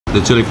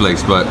the chili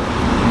flakes, but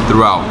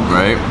throughout,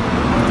 right?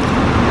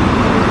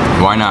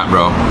 Why not,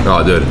 bro?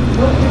 Oh, dude.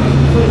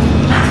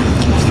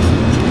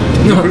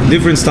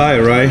 Different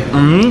style, right?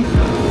 Mm-hmm.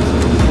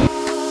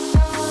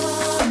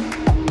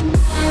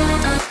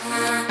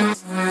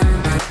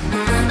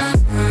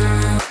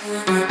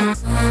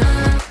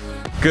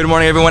 Good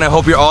morning, everyone. I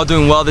hope you're all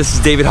doing well. This is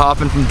David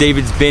Hoffman from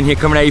Davidsbeenhere,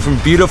 coming at you from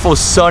beautiful,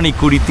 sunny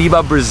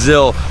Curitiba,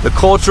 Brazil, the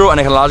cultural and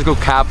ecological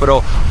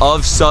capital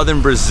of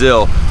southern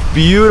Brazil.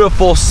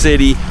 Beautiful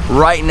city.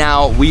 Right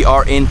now, we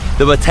are in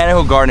the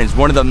Botanical Gardens,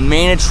 one of the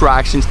main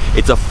attractions.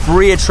 It's a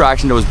free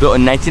attraction that was built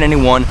in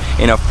 1991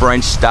 in a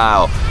French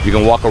style. You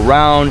can walk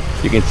around,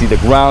 you can see the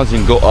grounds, you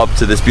can go up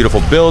to this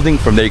beautiful building.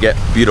 From there, you get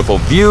beautiful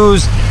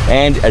views.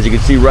 And as you can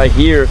see right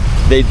here,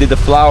 they did the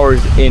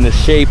flowers in the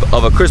shape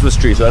of a Christmas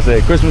tree. So that's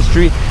a Christmas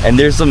tree. And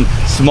there's some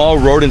small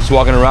rodents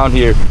walking around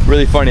here.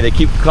 Really funny. They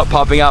keep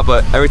popping out,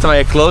 but every time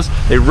I get close,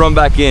 they run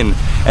back in.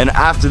 And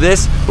after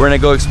this, we're gonna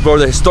go explore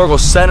the historical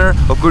center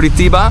of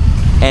Curitiba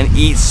and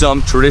eat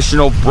some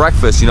traditional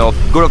breakfast. You know,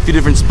 go to a few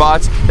different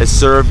spots that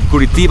serve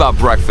Curitiba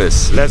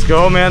breakfast. Let's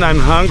go, man. I'm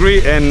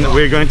hungry, and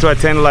we're going to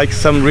attend like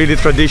some really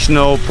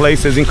traditional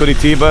places in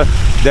Curitiba.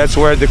 That's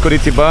where the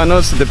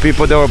Curitibanos, the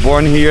people that were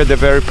born here, they're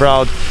very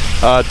proud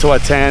to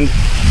attend.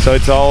 So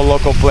it's all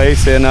local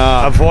place, and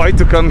avoid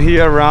to come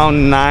here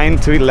around 9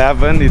 to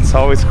 11. It's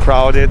always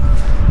crowded.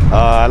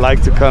 I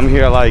like to come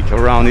here like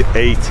around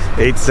 8.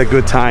 8's a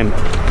good time.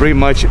 Pretty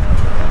much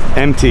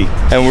empty.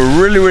 And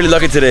we're really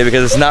lucky today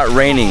because it's not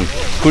raining.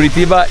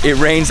 Curitiba, it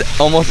rains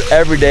almost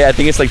every day. I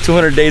think it's like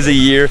 200 days a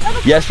year.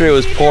 Yesterday it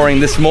was pouring.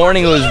 This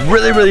morning it was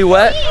really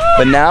wet,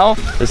 but now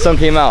the sun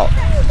came out.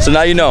 So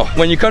now you know,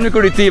 when you come to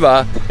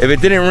Curitiba, if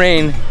it didn't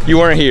rain, you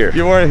weren't here.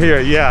 You weren't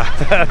here, yeah.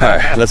 All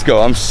right, let's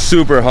go. I'm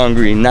super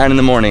hungry, 9 in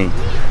the morning.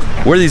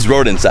 Where are these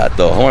rodents at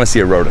though? I want to see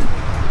a rodent.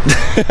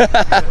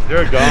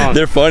 They're gone.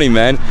 They're funny,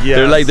 man.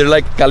 Yes. They're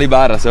like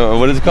calibaras. So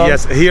what is it called?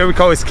 Yes, here we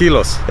call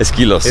esquilos.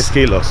 Esquilos.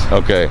 Esquilos.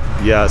 Okay.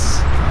 Yes.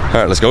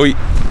 All right, let's go eat.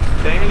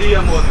 Tem ali,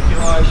 amor, no que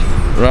loja.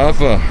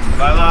 Rafa.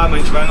 Vai lá, mãe,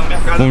 a gente vai no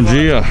mercado. Bom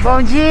dia.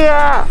 Bom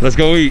dia. Let's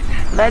go eat.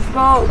 Let's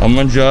go. I'm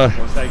manjar.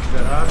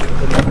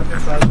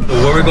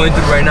 What are we going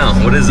through right now?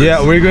 What is this?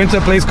 Yeah, we're going to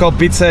a place called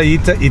Pizza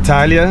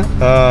Italia.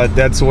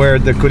 That's where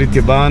the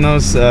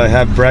Curitibanos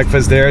have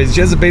breakfast there. It's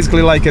just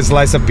basically like a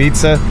slice of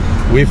pizza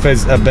with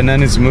a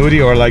banana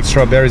smoothie or like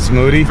strawberry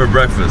smoothie. For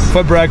breakfast?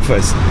 For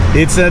breakfast.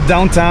 It's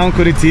downtown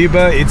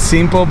Curitiba. It's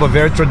simple but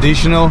very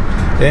traditional.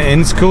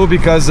 And it's cool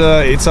because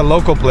it's a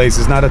local place.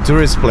 It's not a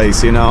tourist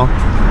place, you know.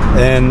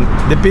 And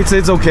the pizza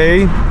is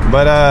okay,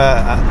 but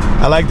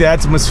I like the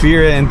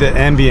atmosphere and the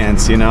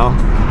ambience, you know.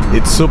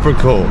 It's super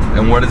cool.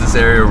 And what is this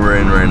area we're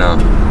in right now?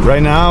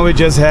 Right now we're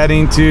just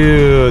heading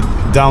to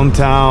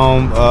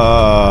downtown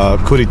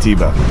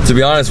Curitiba. To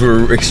be honest,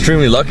 we're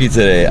extremely lucky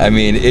today. I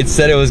mean, it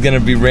said it was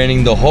gonna be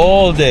raining the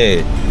whole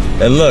day.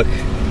 And look,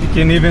 you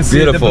can even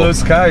see the blue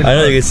sky. I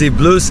know, you can see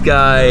blue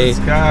sky.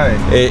 Blue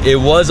sky. It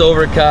was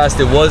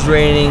overcast, it was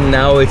raining,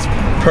 now it's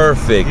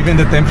perfect. Even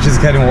the temperature's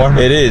getting warmer.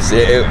 It is.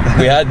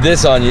 We had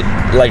this on,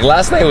 like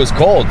last night it was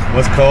cold. It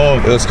was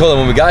cold. It was cold, and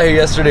when we got here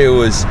yesterday it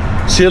was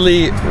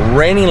chilly,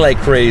 raining like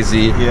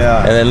crazy. Yeah.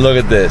 And then look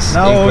at this.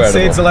 Now I would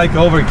say it's like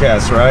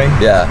overcast, right?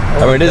 Yeah.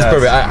 Overcast. I mean, it is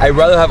perfect. I'd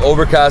rather have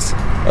overcast,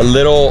 a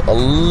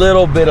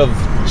little bit of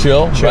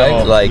chill,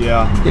 right? Like,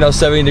 you know,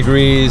 70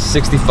 degrees,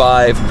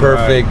 65,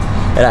 perfect. Right.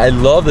 And I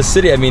love the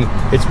city. I mean,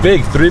 it's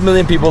big. 3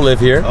 million people live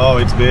here. Oh,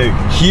 it's big.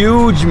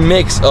 Huge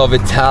mix of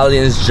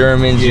Italians,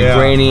 Germans,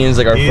 Ukrainians,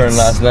 like our friend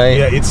last night.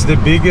 Yeah, it's the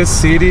biggest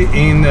city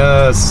in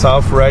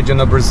south region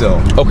of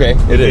Brazil. Okay,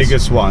 it is.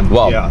 Biggest one.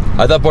 Wow. Yeah.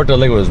 I thought Porto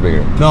Alegre was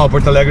bigger. No,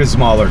 Porto Alegre is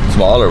smaller.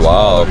 Smaller?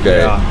 Wow,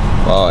 okay. Yeah.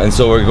 Wow, and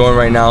so we're going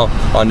right now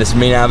on this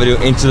main avenue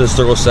into the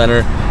Circle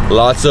Center.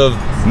 Lots of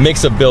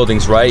mix of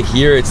buildings, right?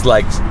 Here it's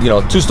like, you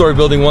know, 2-story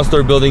building,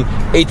 1-story building,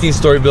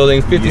 18-story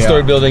building,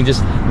 50-story building,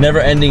 just never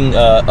ending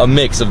a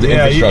mix of the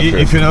infrastructure.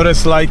 If you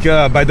notice, like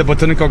by the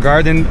Botanical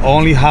Garden,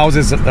 only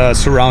houses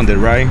surrounded,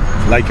 right?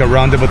 Like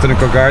around the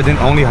Botanical Garden,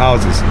 only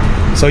houses.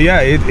 So yeah,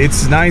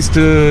 it's nice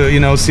to, you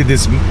know, see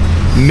this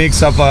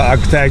mix of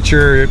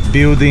architecture,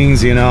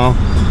 buildings, you know.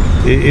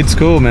 It's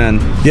cool, man.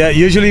 Yeah,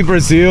 usually in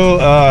Brazil,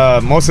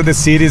 most of the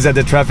cities at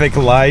the traffic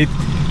light,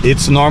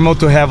 it's normal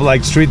to have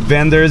like street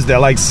vendors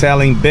that like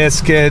selling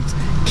biscuits,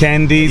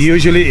 candy.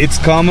 Usually it's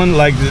common,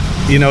 like,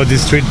 you know, the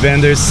street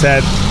vendors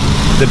set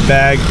the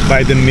bag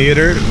by the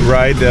meter,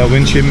 right? The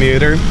windshield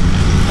meter.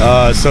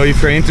 So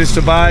if you're interested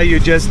to buy, you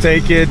just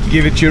take it,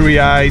 give it 2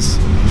 reais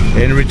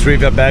and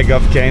retrieve a bag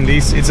of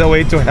candies. It's a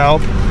way to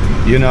help,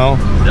 you know.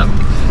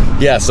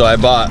 Yeah, so I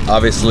bought,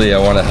 obviously I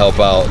want to help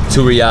out.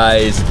 2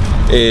 reais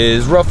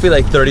is roughly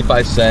like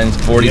 35 cents,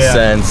 40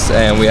 cents,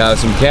 and we have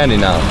some candy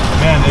now.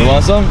 Man, you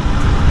want some?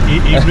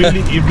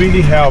 It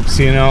really helps,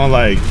 you know.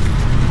 Like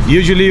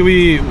usually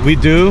we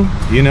do,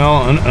 you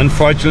know.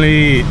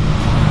 Unfortunately,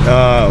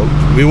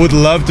 we would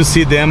love to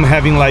see them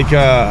having like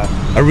a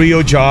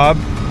real job,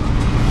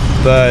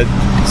 but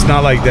it's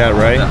not like that,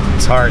 right? Yeah.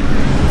 It's hard.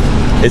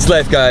 It's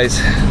life, guys.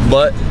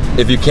 But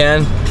if you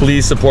can,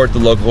 please support the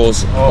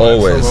locals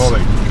always.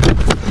 Absolutely.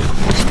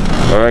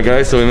 All right,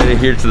 guys, so we made it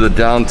here to the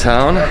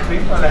downtown.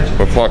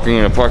 We're parking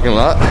in a parking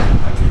lot.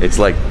 It's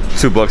like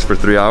 $2 for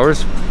 3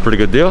 hours. Pretty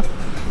good deal.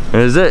 And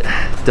this is it,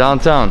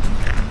 downtown.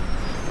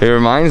 It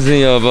reminds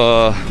me of,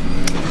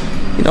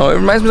 you know, it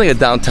reminds me like of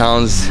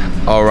downtowns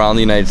all around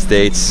the United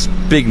States.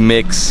 Big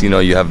mix, you know,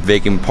 you have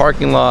vacant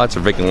parking lots or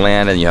vacant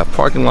land, and you have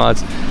parking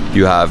lots.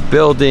 You have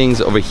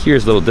buildings. Over here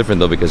is a little different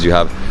though, because you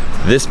have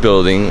this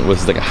building, which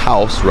is like a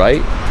house,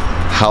 right?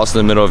 House in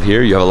the middle of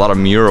here. You have a lot of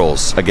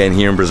murals. Again,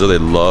 here in Brazil, they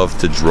love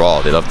to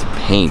draw. They love to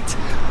paint.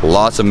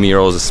 Lots of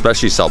murals,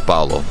 especially Sao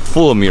Paulo,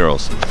 full of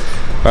murals.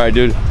 All right,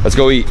 dude, let's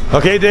go eat.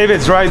 Okay, David,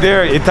 it's right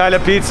there, Italia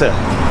Pizza.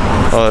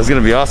 Oh, that's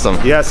gonna be awesome.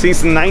 Yeah,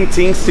 since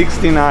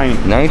 1969.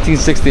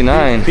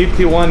 1969.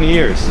 51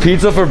 years.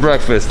 Pizza for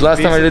breakfast.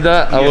 Last time I did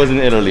that, I was in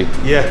Italy.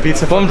 Yeah,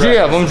 pizza for Bom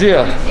dia, breakfast. bom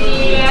dia.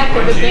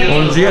 Tudo bem?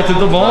 Bom dia,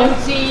 tudo bom? Bom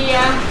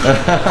dia.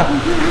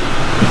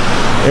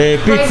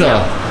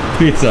 Pizza.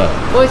 Pizza.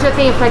 Hoje eu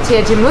tenho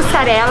fatia de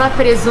mussarela,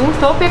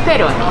 presunto ou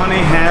pepperoni. Honey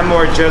ham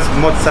or just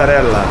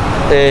mozzarella?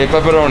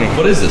 Pepperoni.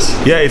 What is this?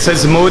 Yeah, it's a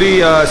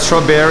smoothie,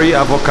 strawberry,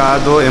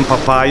 avocado, and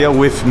papaya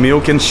with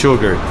milk and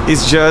sugar.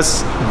 It's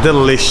just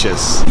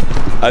delicious.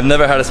 I've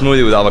never had a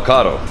smoothie with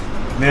avocado.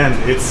 Man,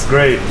 it's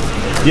great.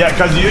 Yeah,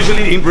 because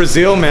usually in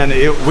Brazil, man,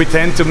 we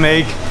tend to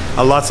make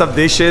lots of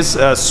dishes,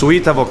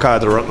 sweet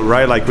avocado,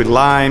 right? Like with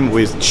lime,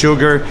 with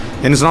sugar.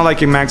 And it's not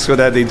like in Mexico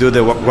that they do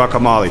the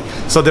guacamole.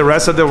 So the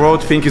rest of the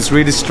world think it's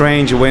really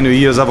strange when we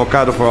use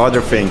avocado for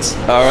other things.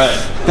 All right,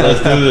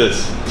 let's do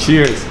this.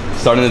 Cheers.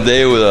 Starting the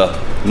day with a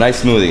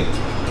nice smoothie.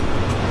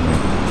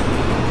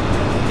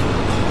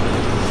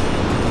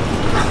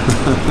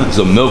 It's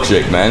a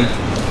milkshake, man.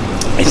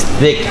 It's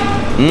thick.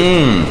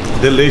 Mmm.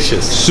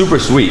 Delicious. Super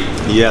sweet.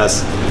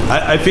 Yes.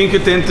 I think you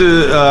tend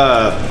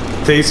to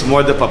taste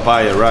more the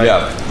papaya, right?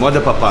 Yeah. More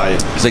the papaya.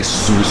 It's like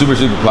super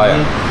sweet papaya.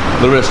 A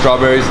little bit of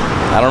strawberries.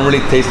 I don't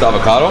really taste the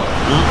avocado.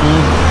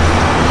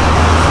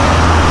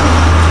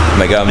 Oh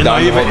my God, I'm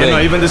down the whole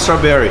thing. Even the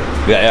strawberry.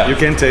 Yeah. You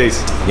can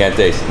taste. You can't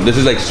taste. This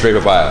is like straight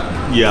papaya.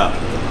 Yeah.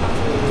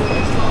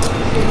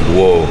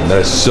 Whoa, that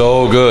is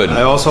so good.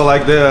 I also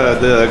like the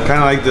kind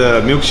of like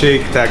the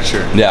milkshake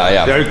texture.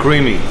 Yeah. Very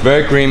creamy.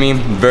 Very creamy,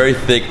 very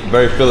thick,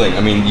 very filling.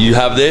 I mean, you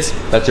have this,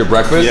 that's your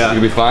breakfast, Yeah.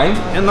 you'll be fine.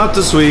 And not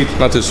too sweet.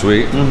 Not too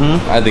sweet.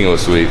 I think it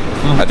was sweet.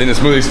 I think the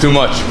smoothie is too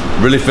much.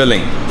 Really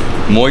filling.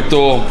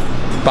 Muito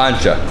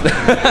pancha.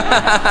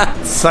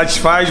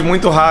 Satisfaz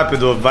muito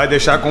rápido. Vai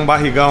deixar com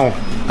barrigão.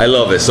 I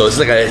love it. So it's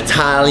like an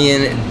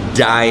Italian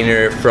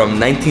diner from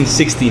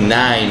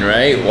 1969,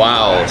 right?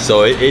 Wow.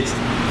 So it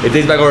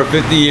dates back over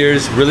 50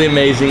 years, really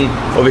amazing.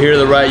 Over here to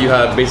the right, you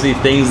have basically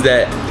things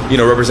that, you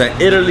know, represent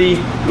Italy.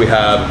 We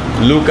have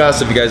Lucca,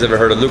 if you guys ever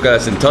heard of Lucca,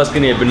 it's in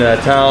Tuscany. I've been to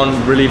that town,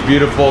 really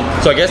beautiful.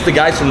 So I guess the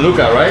guy's from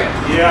Lucca, right?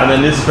 Yeah. And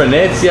then this is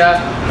Venezia.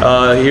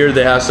 Here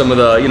they have some of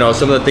the, you know,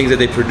 some of the things that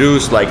they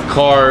produce, like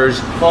cars,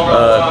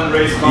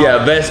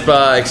 yeah,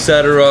 Vespa,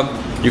 etc.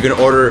 You can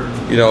order,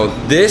 you know,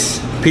 this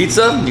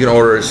pizza. You can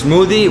order a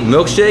smoothie,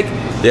 milkshake.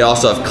 They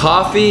also have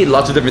coffee,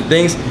 lots of different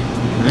things.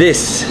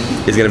 This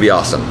is gonna be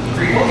awesome.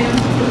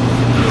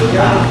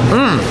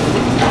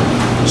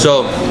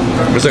 So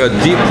it's like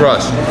a deep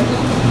crust.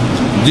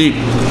 Deep.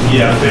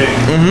 Yeah, big.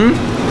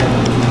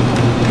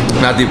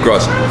 Not deep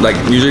crust. Like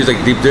usually it's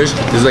like deep dish.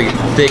 This is like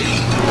thick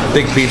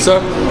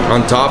pizza.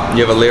 On top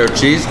you have a layer of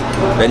cheese.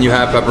 Then you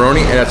have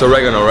pepperoni, and that's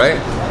oregano, right?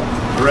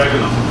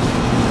 Oregano.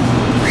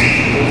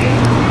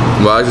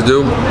 What I like to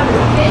do,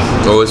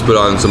 always put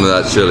on some of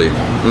that chili.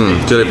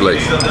 Chili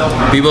flakes.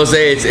 People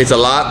say it's a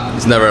lot.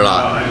 It's never a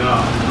lot.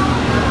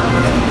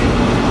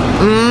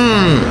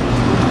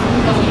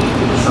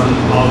 Some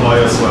olive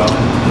oil as well.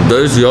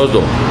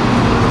 Delicioso.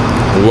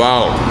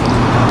 Wow.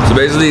 So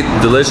basically,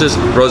 delicious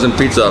frozen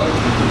pizza.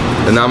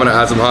 And now I'm gonna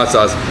add some hot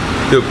sauce.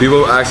 Dude,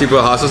 people actually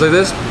put hot sauce like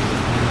this?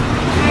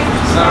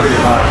 It's not really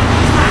hot.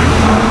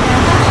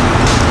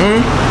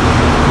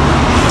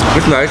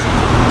 It's nice.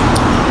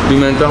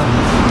 Pimenta.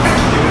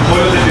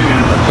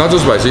 Not too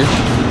spicy.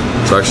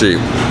 It's actually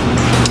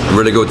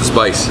really good with the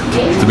spice.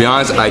 To be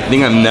honest, I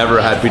think I've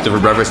never had pizza for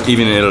breakfast,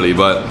 even in Italy,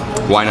 but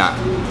why not?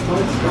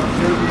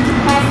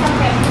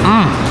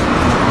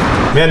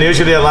 Man,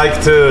 usually I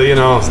like to, you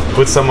know,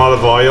 put some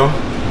olive oil.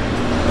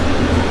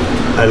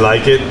 I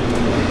like it.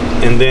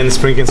 And then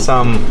sprinkle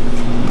some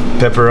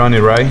pepperoni,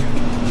 right?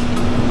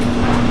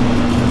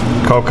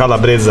 Called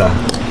calabresa.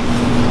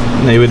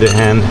 Maybe with the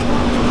hand.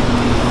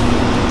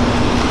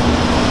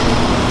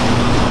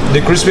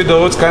 The crispy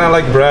dough, it's kind of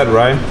like bread,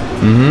 right?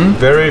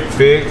 Very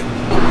thick.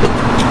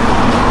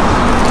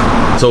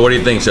 So what do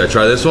you think? Should I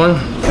try this one?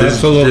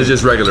 Absolutely. This is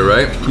just regular,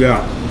 right?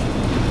 Yeah.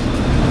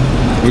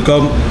 We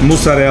call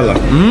mozzarella.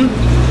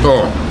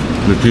 Oh,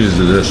 the cheese is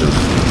delicious.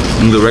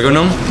 And the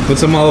oregano? Put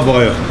some olive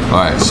oil.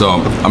 All right,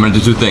 so I'm gonna do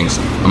two things.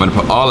 I'm gonna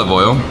put olive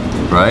oil,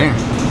 right?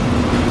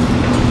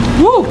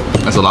 Woo!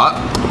 That's a lot.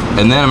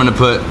 And then I'm gonna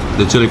put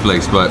the chili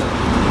flakes, but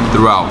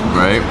throughout,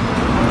 right?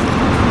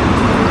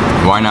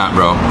 Why not,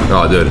 bro?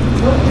 Oh, dude.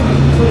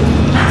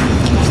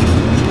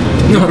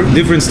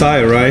 Different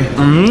style, right?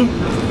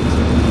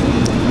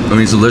 I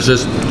mean, it's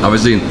delicious.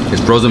 Obviously,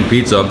 it's frozen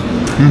pizza.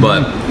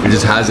 but it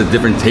just has a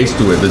different taste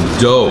to it. The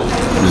dough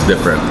is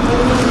different.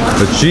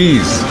 The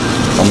cheese,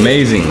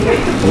 amazing.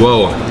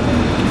 Whoa.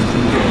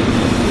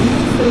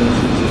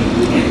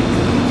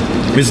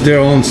 It's their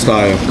own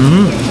style.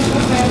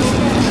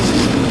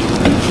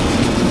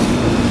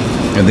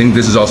 I think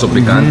this is also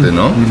picante,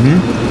 no?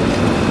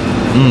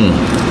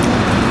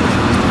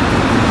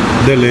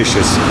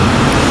 Delicious.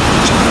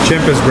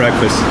 Champion's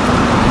breakfast.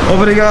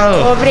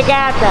 Obrigado.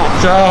 Obrigada.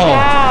 Ciao.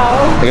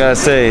 Ciao. I gotta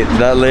say,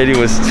 that lady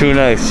was too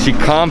nice. She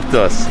comped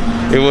us.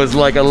 It was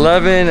like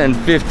 11 and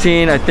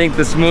 15. I think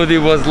the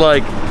smoothie was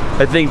like,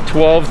 I think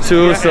 12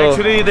 too. Yeah, so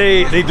actually,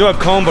 they do a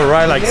combo,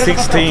 right? Like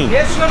 16.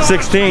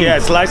 16. Yeah,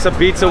 slice of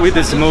pizza with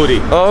the smoothie.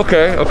 Oh,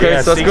 okay, okay,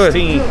 Yeah, so that's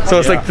 16. good. So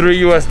it's like $3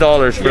 US for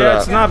Yeah, that.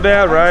 it's not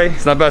bad, right?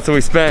 It's not bad. So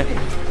we spent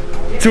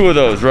 2 of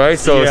those, right?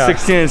 So Yeah.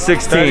 16 and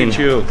 16.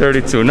 32.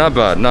 32. Not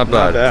bad, not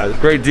bad. bad.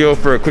 Great deal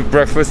for a quick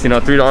breakfast, you know,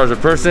 $3 a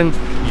person.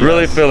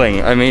 Really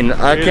filling. I mean,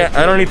 I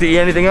don't need to eat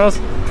anything else,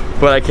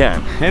 but I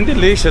can. And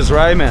delicious,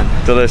 right, man?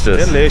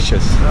 Delicious.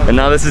 Delicious. And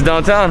now this is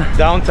downtown.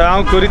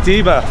 Downtown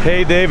Curitiba.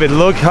 Hey, David,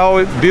 look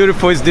how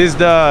beautiful is this,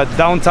 the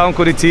downtown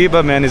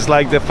Curitiba, man. It's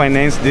like the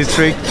finance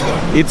district.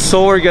 It's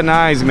so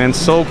organized, man.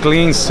 So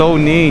clean, so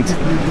neat.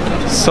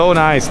 So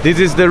nice. This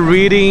is the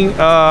reading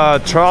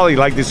trolley,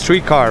 like the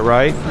streetcar,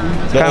 right?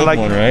 The old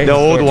one, right? The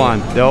old one.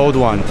 The old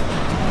one.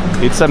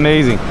 It's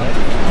amazing.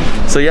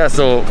 So yeah,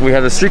 so we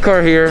have the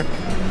streetcar here.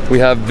 We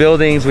have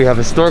buildings, we have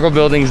historical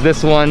buildings.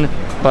 This one,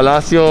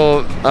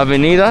 Palacio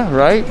Avenida,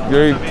 right?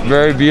 Very,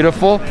 very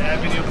beautiful.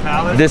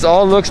 This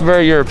all looks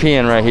very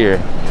European right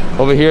here.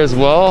 Over here as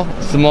well,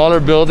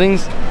 smaller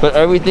buildings, but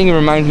everything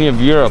reminds me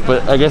of Europe.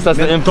 But I guess that's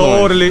the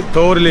influence.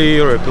 Totally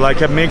Europe. Like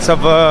a mix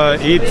of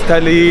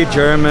Italy,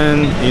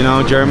 German, you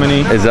know,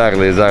 Germany.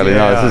 Exactly. No,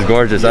 Yeah. this is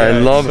gorgeous. Yeah, I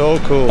love. so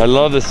cool. I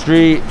love the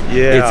street.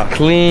 Yeah. It's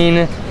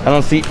clean. I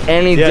don't see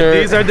any Yeah, dirt.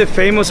 these are the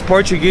famous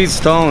Portuguese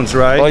stones,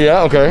 right? Oh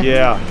yeah, okay.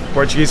 Yeah,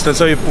 Portuguese stones.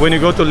 So when you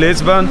go to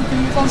Lisbon,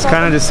 it's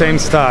kind of the same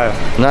style.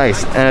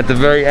 Nice. And at the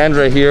very end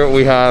right here,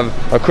 we have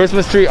a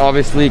Christmas tree.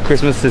 Obviously,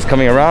 Christmas is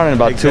coming around in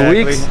about 2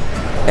 weeks.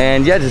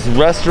 And yeah, just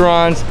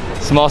restaurants,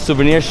 small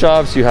souvenir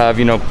shops. You have,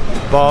 you know,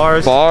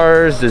 Bars,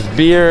 there's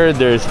beer,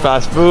 there's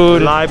fast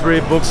food. library,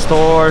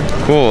 bookstore.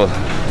 Cool.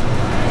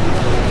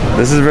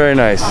 This is very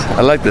nice.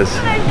 I like this.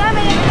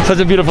 Such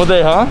a beautiful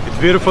day, huh?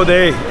 Beautiful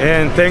day,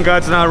 and thank God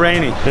it's not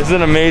raining. This is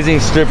an amazing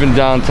strip in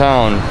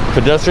downtown.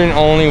 Pedestrian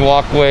only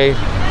walkway,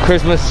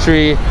 Christmas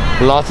tree,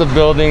 lots of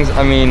buildings.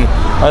 I mean,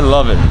 I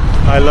love it.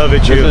 I love it,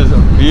 This too.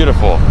 is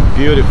beautiful.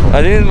 Beautiful.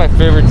 I think it's my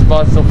favorite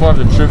spot so far of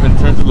the trip in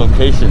terms of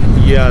location.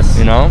 Yes.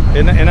 You know?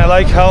 And I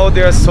like how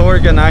they're so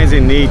organized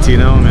and neat, you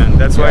know, man.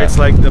 That's why Yeah. it's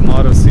like the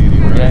model city,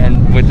 right? Yeah,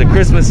 and with the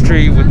Christmas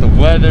tree, with the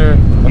weather,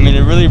 I mean,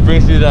 it really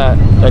brings you that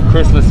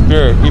Christmas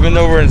spirit, even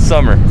though we're in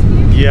summer.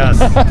 Yes,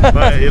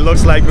 but it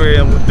looks like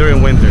we're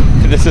during winter.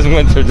 This is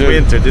winter, dude.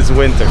 Winter, this is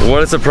winter.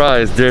 What a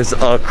surprise. There's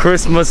a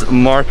Christmas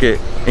market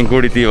in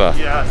Curitiba.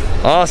 Yes.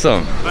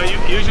 Awesome. But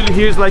usually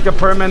here's like a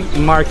permanent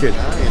market.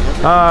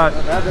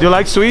 Do you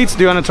like sweets?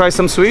 Do you want to try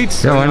some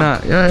sweets? Yeah, why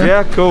not? Yeah.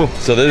 Yeah, cool.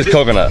 So this is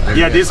coconut.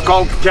 Yeah, this is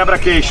called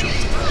quebra-queixo.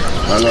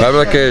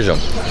 Cabra queijo.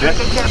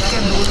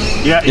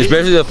 Yeah, It's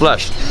basically the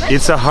flesh.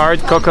 it's a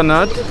hard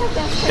coconut,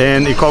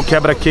 and it's called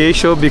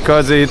quebra-queixo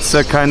because it's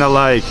kind of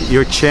like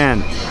your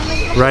chin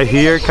right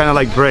here, kind of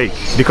like break,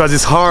 because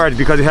it's hard,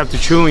 because you have to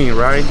chewing,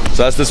 right?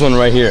 So that's this one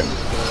right here.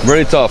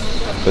 Really tough,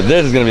 but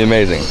this is gonna be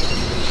amazing.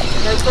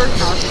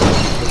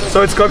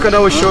 So it's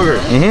coconut with sugar.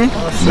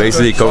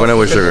 Basically coconut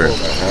with sugar.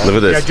 Look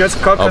at this. Yeah, just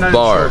coconut A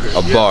bar, and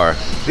sugar. a bar.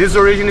 This is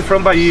originally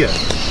from Bahia.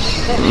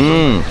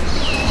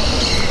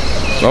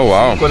 Oh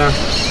wow, Coconut.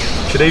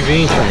 Tirei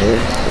 20.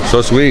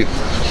 so sweet.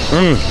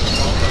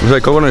 It's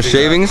like coconut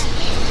shavings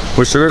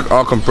with sugar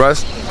all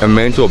compressed and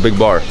made into a big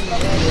bar.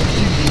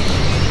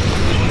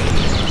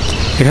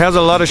 It has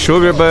a lot of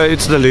sugar, but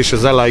it's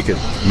delicious. I like it.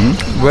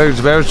 It's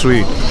very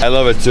sweet. I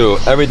love it too.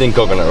 Everything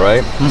coconut,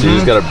 right? So you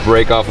just gotta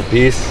break off a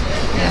piece.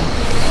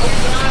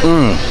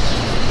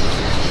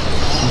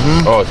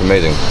 Oh, it's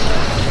amazing.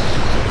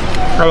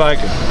 I like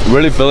it.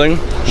 Really filling.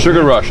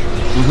 Sugar rush.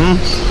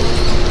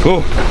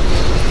 Cool.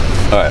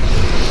 All right.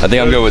 I think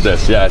I'm good with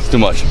this. Yeah, it's too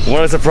much.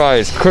 What a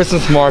surprise.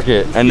 Christmas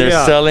market. And they're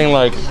Yeah. selling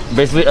like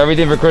basically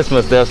everything for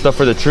Christmas. They have stuff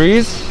for the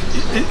trees.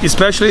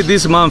 Especially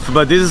this month,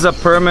 but this is a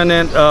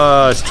permanent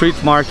street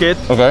market.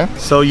 Okay.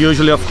 So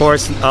usually, of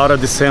course, out of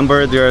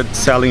December, they're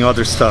selling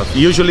other stuff.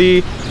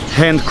 Usually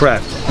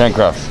Handcrafts.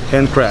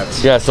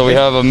 handcrafts. Yeah, so we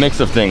have a mix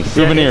of things.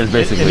 Souvenirs,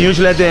 basically. And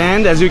usually at the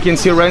end, as you can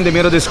see right in the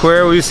middle of the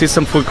square, we see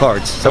some food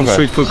carts, some Okay.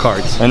 street food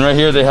carts. And right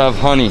here they have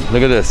honey.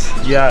 Look at this.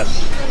 Yes.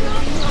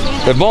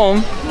 É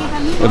bom?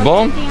 É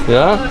bom?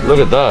 Yeah? Look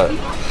at that.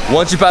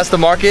 Once you pass the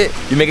market,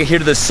 you make it here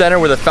to the center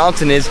where the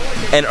fountain is,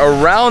 and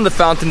around the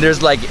fountain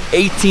there's like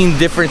 18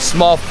 different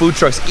small food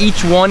trucks.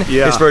 Each one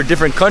is for a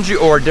different country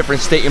or a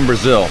different state in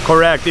Brazil.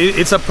 Correct.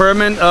 It's a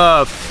permanent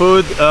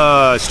food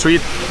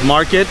street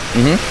market.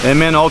 And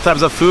man, all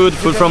types of food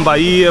from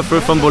Bahia,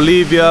 food from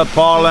Bolivia,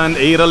 Poland,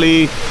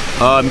 Italy,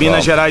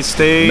 Minas Gerais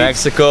state,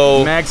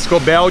 Mexico,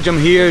 Belgium.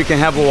 Here you can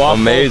have a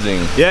waffle.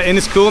 Amazing. Yeah, and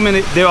it's cool,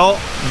 man. They're all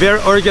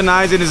very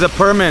organized. It is a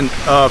permanent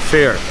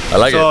fair. I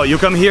like it. So you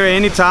come here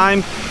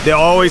anytime. They're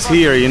always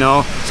here, you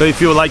know. So if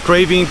you like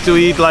craving to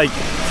eat like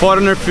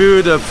foreigner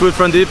food, food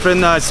from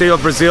different state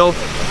of Brazil,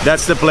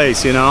 that's the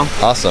place, you know.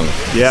 Awesome.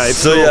 Yeah, it's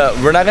so cool.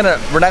 yeah, we're not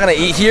gonna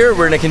eat here.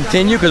 We're gonna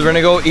continue because we're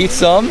gonna go eat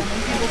some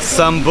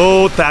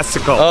bull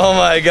testicle. Oh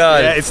my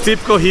god. Yeah, it's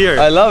typical here.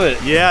 I love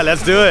it. Yeah,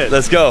 let's do it.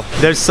 Let's go.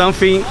 There's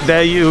something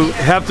that you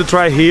have to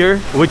try here,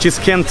 which is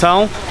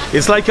Quentão.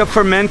 It's like a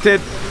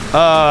fermented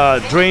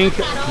drink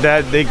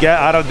that they get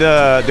out of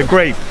the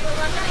grape.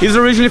 It's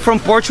originally from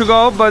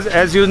Portugal, but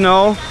as you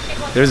know,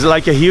 there's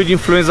like a huge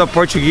influence of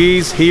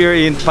Portuguese here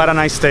in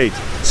Paraná state.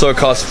 So it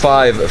costs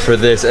 $5 for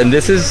this, and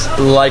this is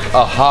like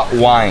a hot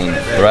wine,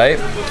 right?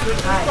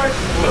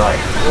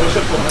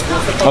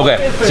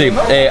 Okay, see,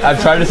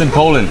 I've tried this in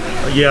Poland.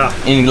 Yeah.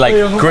 In like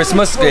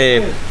Christmas,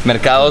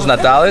 mercados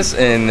natales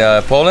in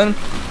Poland,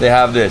 they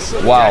have this.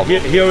 Wow. Yeah,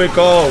 here we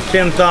go,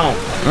 Quentão.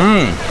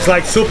 It's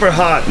like super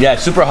hot. Yeah,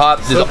 super hot.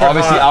 There's Super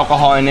obviously hot.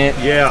 alcohol in it.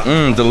 Yeah.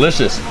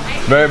 Delicious.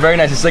 Very, very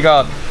nice. It's like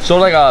a sort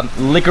of like a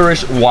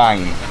licorice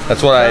wine.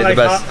 That's what Like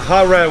the best.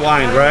 hot red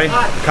wine, right?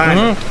 Kind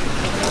of.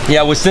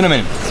 Yeah, with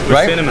cinnamon,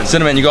 right?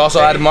 Cinnamon. You can also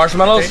add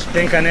marshmallows.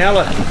 Tem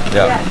canela.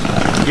 Yeah.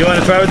 You want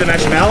to try with the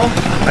marshmallow?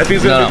 I think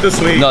it's gonna be too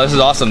sweet. No, this is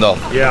awesome though.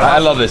 Yeah. I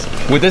love this.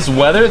 With this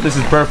weather, this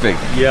is perfect.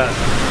 Yeah.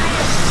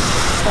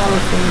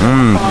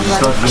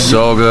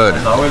 So good.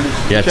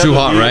 Yeah, too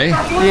hot, right?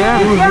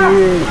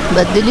 Yeah,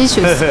 but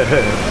delicious.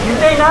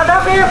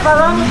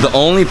 The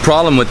only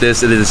problem with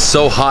this is it is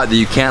so hot that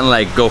you can't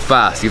like go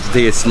fast. You have to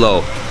take it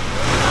slow.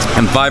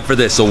 And $5 for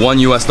this, so $1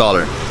 US.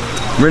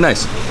 Very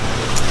nice.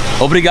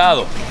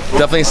 Obrigado.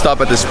 Definitely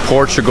stop at this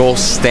Portugal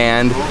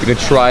stand. You could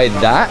try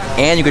that,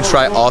 and you could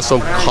try also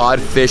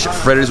codfish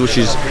fritters, which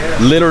is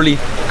literally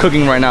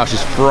cooking right now.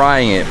 She's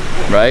frying it,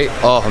 right?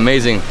 Oh,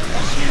 amazing.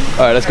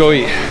 All right, let's go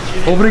eat.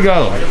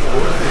 Obrigado.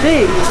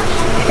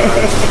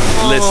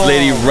 This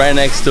lady right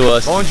next to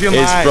us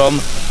is from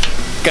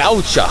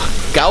Gaúcha.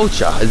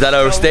 Gaúcha. Is that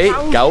our state?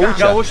 Gaúcha.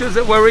 Gaúcha is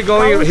where we're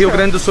going, Rio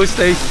Grande do Sul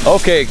state.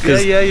 Okay,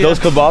 because those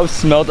kebabs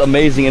smelled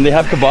amazing, and they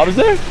have kebabs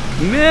there?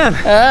 Man.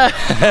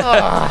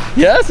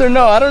 Yes or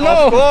no? I don't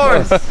know. Of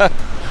course.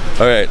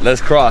 All right, let's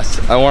cross.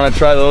 I want to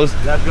try those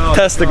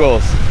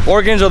testicles.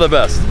 Organs are the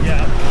best.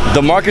 Yeah.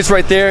 The market's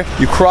right there.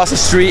 You cross the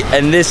street,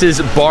 and this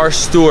is Bar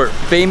Stewart,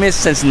 famous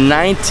since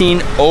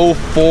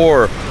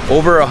 1904.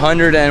 Over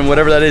 100 and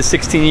whatever that is,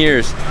 16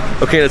 years.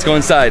 Okay, let's go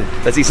inside.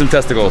 Let's eat some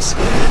testicles.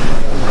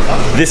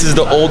 This is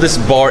the oldest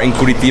bar in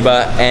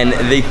Curitiba, and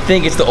they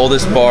think it's the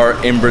oldest bar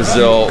in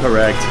Brazil.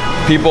 Correct.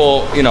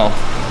 People, you know,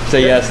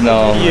 say yes,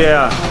 no.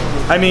 Yeah.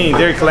 I mean,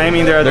 they're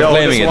claiming they're the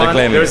oldest one. They're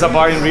claiming There's a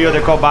bar in Rio,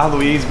 they're called Bar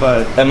Luiz,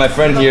 but... And my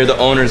friend here, the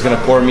owner, is gonna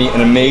pour me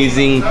an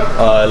amazing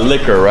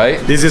liquor,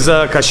 right? This is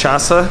a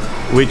cachaça,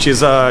 which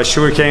is a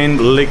sugarcane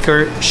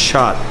liquor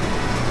shot.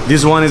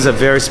 This one is a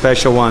very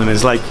special one.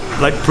 It's like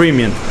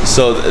premium.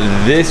 So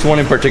this one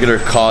in particular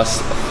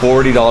costs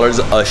 $40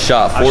 a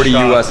shot, 40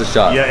 US a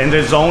shot. Yeah, and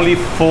there's only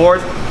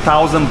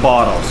 4,000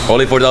 bottles.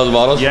 Only 4,000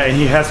 bottles? Yeah, and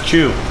he has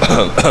 2.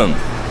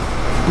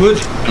 Good.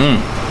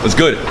 It's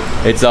good.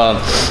 It's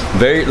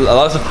very a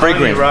lot of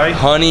fragrant, Honey, right?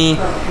 Honey,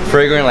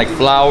 fragrant like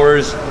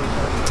flowers.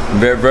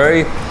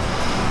 Very.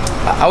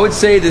 I would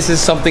say this is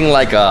something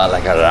like a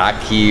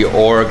raki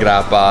or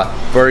grappa.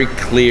 Very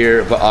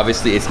clear, but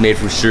obviously it's made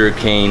from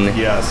sugarcane.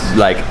 Yes.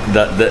 Like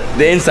the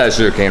inside of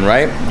sugarcane,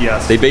 right?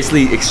 Yes. They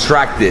basically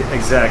extract it.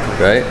 Exactly.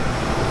 Right.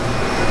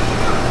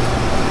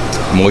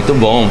 Muito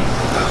bom.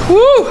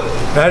 Woo!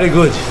 Very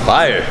good.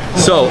 Fire.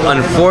 So,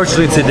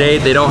 unfortunately today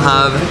they don't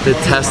have the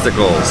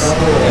testicles,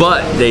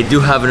 but they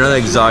do have another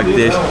exotic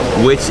dish,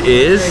 which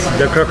is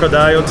The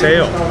crocodile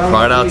tail.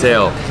 crocodile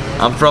tail.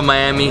 I'm from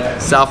Miami,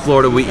 South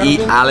Florida. We eat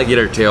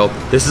alligator tail.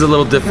 This is a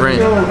little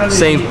different.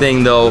 Same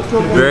thing though.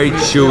 Very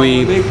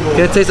chewy.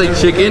 It tastes like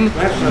chicken,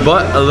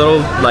 but a little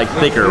like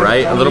thicker,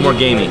 right? A little more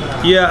gamey.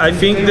 Yeah, I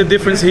think the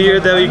difference here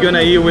that we're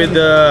gonna eat with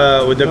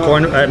the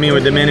corn. I mean,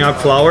 with the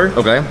manioc flour.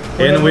 Okay.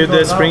 And with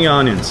the spring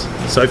onions.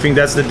 So I think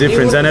that's the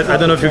difference. And I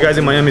don't know if you guys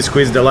in Miami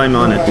squeeze the lime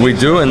on it. We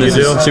do, and this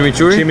is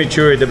chimichurri?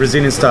 Chimichurri, the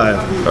Brazilian style.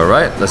 All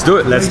right, let's do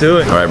it. Let's do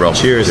it. All right, bro.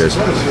 Cheers. Cheers.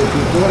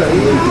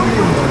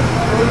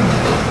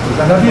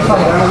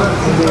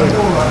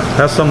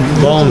 Has some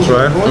bones,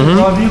 right? A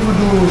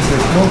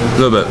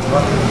little bit.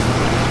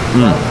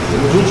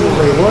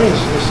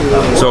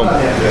 So,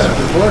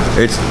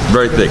 it's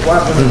very thick.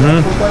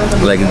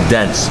 Like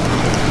dense.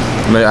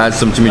 I'm gonna add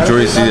some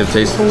chimichurri, see if the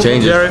taste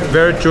changes.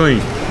 Very chewy.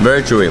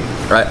 Very chewy.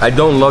 I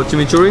don't love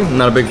chimichurri, I'm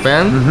not a big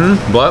fan,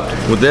 but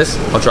with this,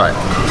 I'll try it.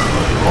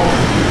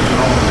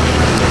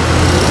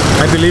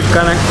 I believe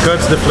kind of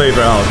cuts the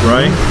flavor out,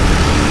 right?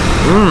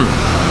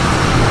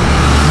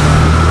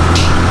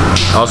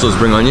 Also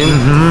spring onion.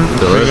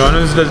 Spring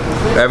onions,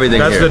 Everything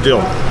that's here. the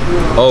deal.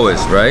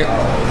 Always, right?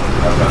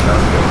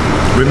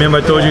 Remember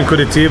I told you in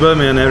Curitiba,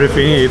 man,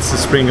 everything it's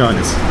spring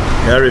onions.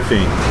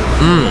 Everything.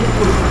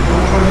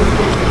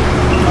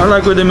 I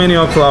like with the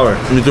manioc flour.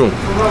 Me too.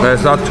 And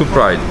it's not too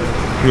fried.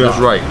 Yeah. Just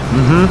right.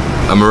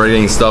 I'm already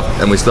getting stuffed,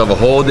 and we still have a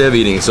whole day of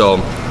eating,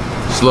 so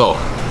slow.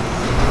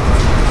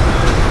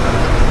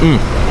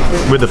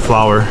 With the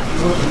flour.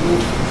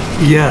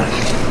 Yeah.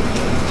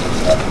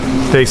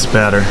 Tastes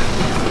better.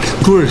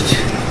 Good.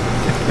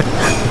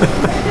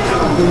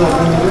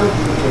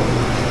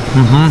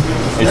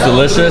 It's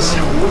delicious,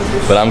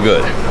 but I'm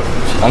good.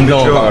 I'm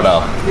going with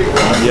Crocodile.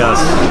 Yes.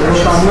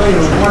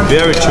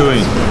 Very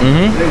chewy.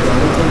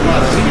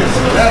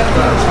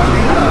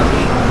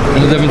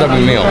 It's a different type of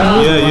meal.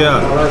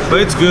 Yeah.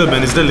 But it's good,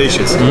 man. It's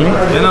delicious.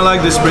 And I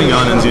like the spring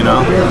onions, you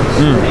know.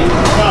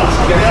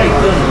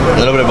 A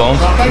little bit of bone.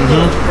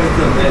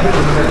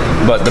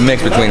 But the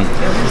mix between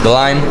the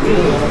lime,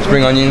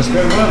 spring onions,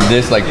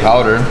 this like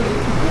powder,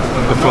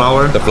 The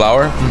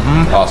flour.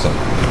 awesome.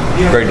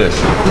 Great dish.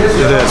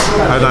 It is.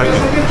 I like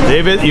it.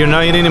 David, you're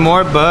not eating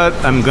anymore, but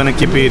I'm gonna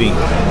keep eating.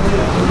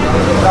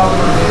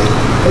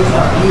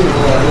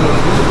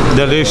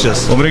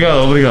 Delicious.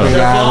 Obrigado.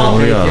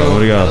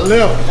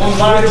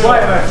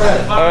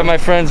 All right, my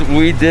friends,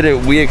 we did it.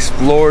 We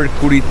explored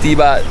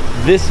Curitiba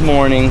this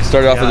morning.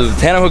 Started off with the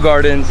Botanical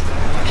Gardens,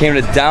 came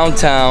to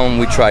downtown.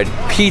 We tried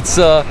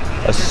pizza,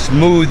 a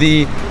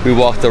smoothie. We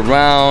walked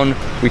around.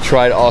 We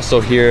tried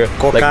also here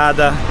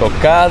Cocada.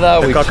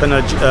 Cocada. The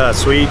coconut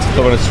sweet.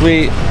 Coconut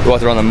sweet. We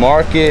walked around the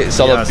market.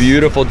 Saw the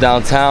beautiful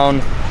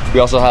downtown. We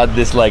also had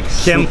this like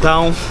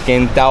Quentão.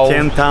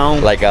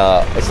 Like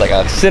it's like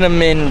a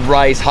cinnamon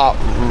rice hot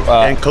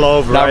and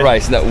clove, not right?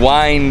 rice, that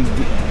wine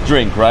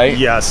drink, right?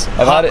 Yes.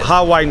 I've had it.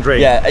 Hot wine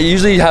drink. Yeah, I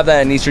usually have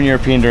that in Eastern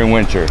European during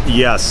winter.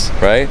 Yes.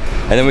 Right?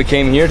 And then we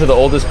came here to the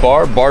oldest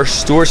bar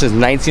Stewart since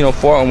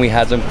 1904, and we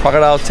had some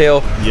crocodile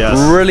tail. Yes.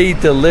 Really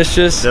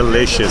delicious.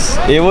 Delicious.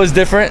 It was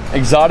different,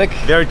 exotic.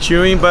 Very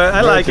chewy, but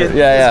I like it.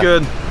 Yeah, it's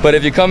good. But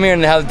if you come here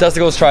and have the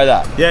testicles, try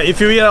that. Yeah, if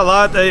you eat a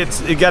lot,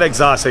 it get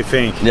exhausted, I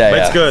think. Yeah, but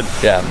it's good.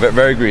 Yeah,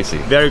 very greasy.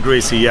 Very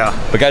greasy, yeah.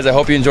 But guys, I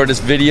hope you enjoyed this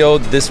video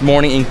this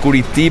morning in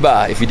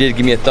Curitiba. If you did,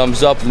 give me a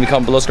thumbs up. Let me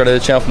comment below, subscribe to the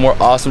channel for more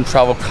awesome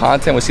travel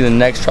content. We'll see you in the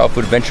next travel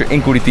food adventure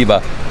in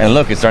Curitiba. And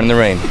look, it's starting to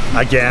rain.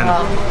 Again.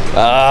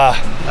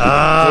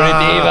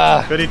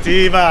 Curitiba.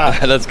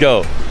 Curitiba. Let's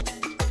go.